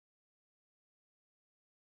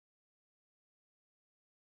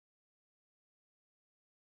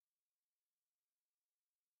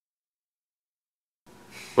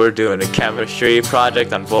We're doing a chemistry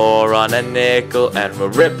project on boron and nickel, and we're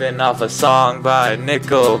ripping off a song by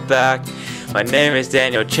Nickelback. My name is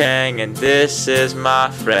Daniel Chang, and this is my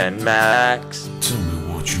friend Max. Tell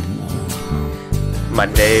me what you want. My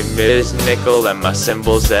name is Nickel, and my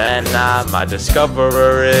symbol's Ni. My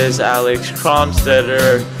discoverer is Alex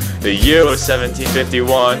Kronstetter. The year was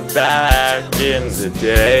 1751, back in the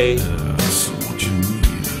day. So what you need?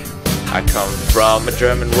 I come from a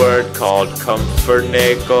German word called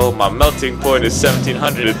Nickel. My melting point is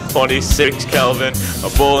 1726 Kelvin. My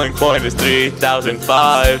boiling point is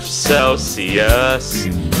 3005 Celsius.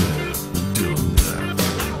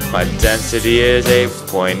 My density is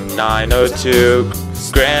 8.902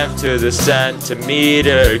 grams to the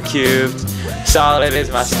centimeter cubed. Solid is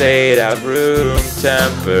my state at room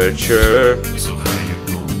temperature. So how you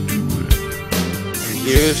gonna do it?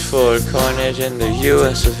 Used for coinage in the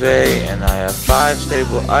US of A, and I have 5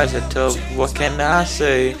 stable isotopes. What can I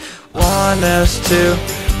say? 1s2,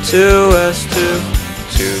 2s2,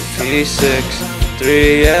 2p6,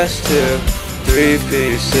 3s2,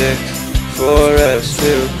 3p6,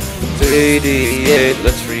 4s2, 3d8.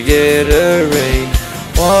 Let's reiterate.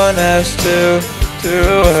 1s2,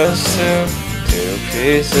 2s2,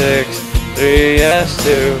 2p6,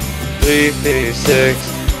 3s2, 3p6,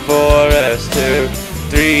 4s2,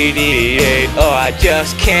 3d8. Oh, I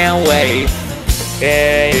just can't wait.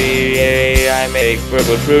 Hey, I make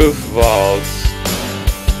burglar-proof vaults.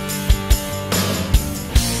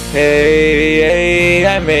 Hey,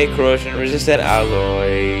 I make corrosion-resistant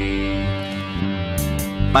alloy.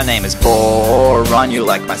 My name is Boron, you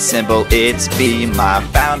like my symbol, it's B. My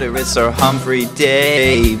founder is Sir Humphrey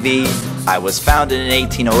Davy. I was founded in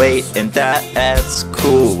 1808, and that's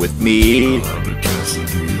cool with me.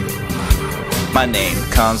 My name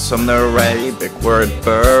comes from the Arabic word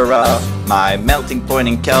bara. My melting point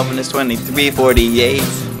in Kelvin is 2348.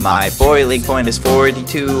 My boiling point is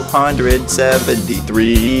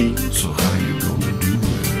 4273. So how you gonna do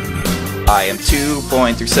it? I am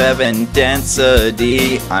 2.37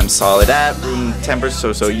 density. I'm solid at room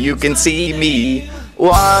temperature, so you can see me.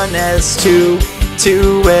 1s2,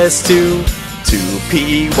 2s2,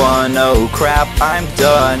 2p1. Oh crap, I'm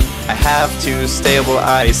done. I have 2 stable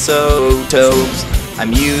isotopes.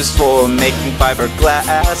 I'm used for making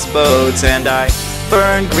fiberglass boats, and I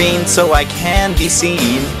burn green so I can be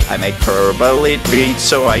seen. I make perbolate bleach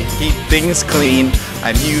so I keep things clean.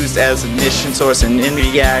 I'm used as ignition source in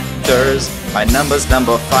reactors. My number's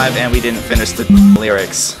number 5, and we didn't finish the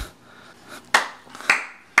lyrics.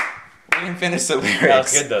 We didn't finish the lyrics. That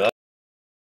was good though.